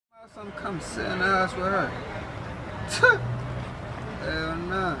I'm come sit in the house with her. Hell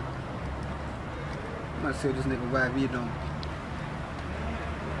nah. I'm gonna see what this nigga YB doing.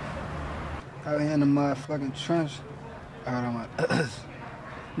 Out here in the motherfucking trench.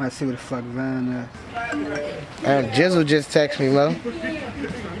 Might see what the fuck Van is. Jizzle just texted me, Mo.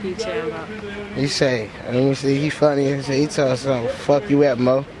 He say, let me see, he funny. He told us something. Fuck you at,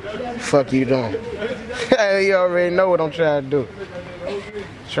 Mo. Fuck you doing. You already know what I'm trying to do.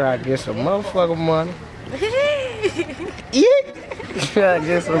 Try to get some motherfucking money. Yeah. Try to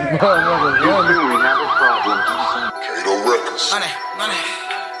get some motherfucking money. We have a problem. Kato Records. Money, money.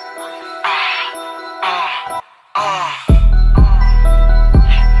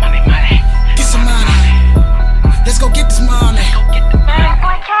 Money, money. Get some money. Let's go get this money.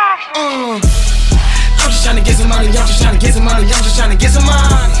 I'm just trying to get some money. I'm just trying to get some money. I'm just trying to get some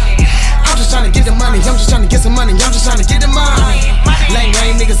money. I'm just trying to get the money. I'm just trying to get some money. I'm just trying to get the money.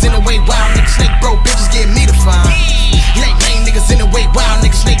 Lame niggas in the way, wild niggas, snake bro, bitches get me to fun. Lame niggas in the way, wild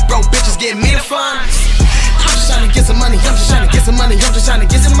niggas, snake bro, bitches get me to fun. I'm just trying to get some money. I'm just trying to get some money. I'm just trying to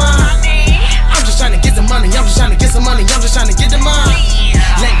get some money. I'm just trying to get the money. I'm just trying to get some money. I'm just trying to get the money.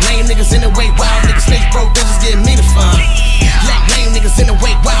 Lame niggas in the way, wild niggas, snake bro, bitches get me to fun. Lame niggas in the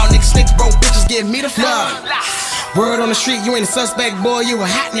way, wild niggas, snake bro, bitches get me to fun. Word on the street, you ain't a suspect, boy, you a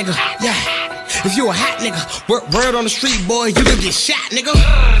hot nigga, yeah. If you a hot nigga, word on the street, boy, you can get shot, nigga.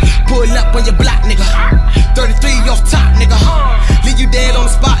 Pull up on your block, nigga. 33 off top, nigga. Leave you dead on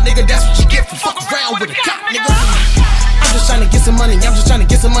the spot, nigga, that's what you get for fuck around with a cop, nigga. I'm just trying to get some money, I'm just trying to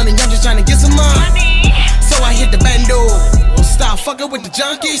get some money, I'm just trying to get some money. So I hit the bando, stop fucking with the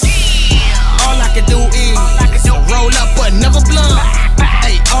junkies. All I can do is roll up another blunt.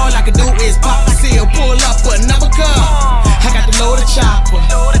 Hey, all I can do is pop a seal, pull up another cup. I got the load of chopper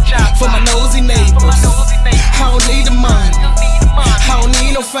for my nosy neighbors. I don't need the money, I don't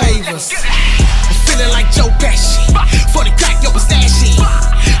need no favors. I'm feeling like Joe Pesci for the crack your pistachio.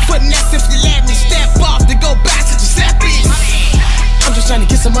 Finesse if you let me step off to go back to Giuseppe. I'm just trying to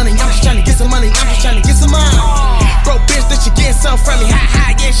get some money, I'm just trying to get some money, I'm just trying to get some money. Bro, bitch, that you get something from me,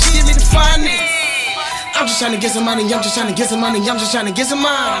 ha, yeah, she give me the finest. I'm just trying to get some money, I'm just trying to get some money, I'm just trying to get some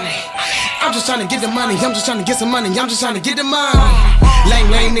money. I'm just trying to get the money, I'm just trying to get some money, I'm just trying to get the money.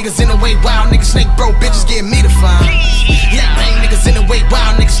 Lame niggas in the way, wild niggas, snake bro, bitches get me to fun. Lame niggas in the way,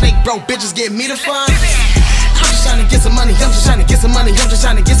 wild niggas, snake bro, bitches get me to fun. I'm just trying to get some money, I'm just trying to get some money, I'm just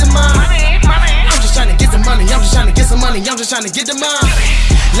trying to get some money. I'm just trying to get the money, I'm just trying to get some money, I'm just trying to get the money.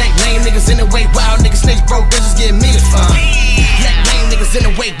 Lame niggas in the way, wild niggas, snakes, bro, bitches get me to fun. Lame niggas in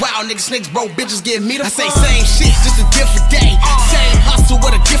the way, wild niggas, snakes, bro, bitches get me to fun. I say same shit, just a different day. Same hustle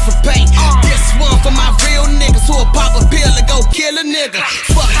with a different pay. This one for my real niggas who'll pop a pill and go kill a nigga.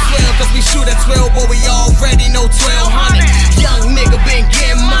 Fuck 12, cause we shoot at 12, but we already know 1200. Young nigga been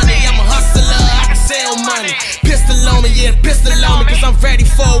getting money, I'm a hustler, I can sell money. Pistol on me, yeah, pistol on me, cause I'm ready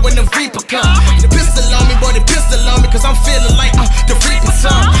for when the Reaper come. The pistol on me, boy, the pistol on me, cause I'm feeling like the Reaper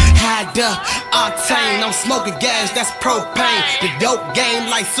son. High up, octane, I'm smoking gas, that's propane. The dope game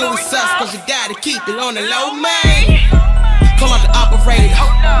like suicide, cause you gotta keep it on the low, man. Call out the operator,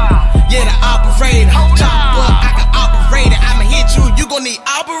 yeah, the operator. Chop up, I can operate it, I'ma hit you, you gon' need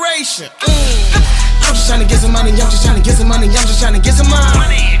operation. I'm just trying to get some money, I'm just trying to get some money, I'm just trying to get some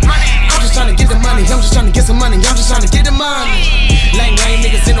money. I'm just trying to get the money, I'm just trying to get some money, I'm just trying to get the money. Lame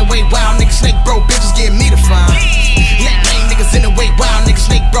niggas in the way, wild niggas, snake bro, bitches get me to fun. Lame niggas in the way, wild niggas,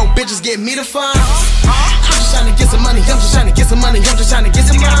 snake bro, bitches get me to fun. I'm just trying to get some money, I'm just trying to get some money, I'm just trying to get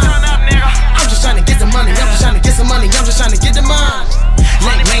some money.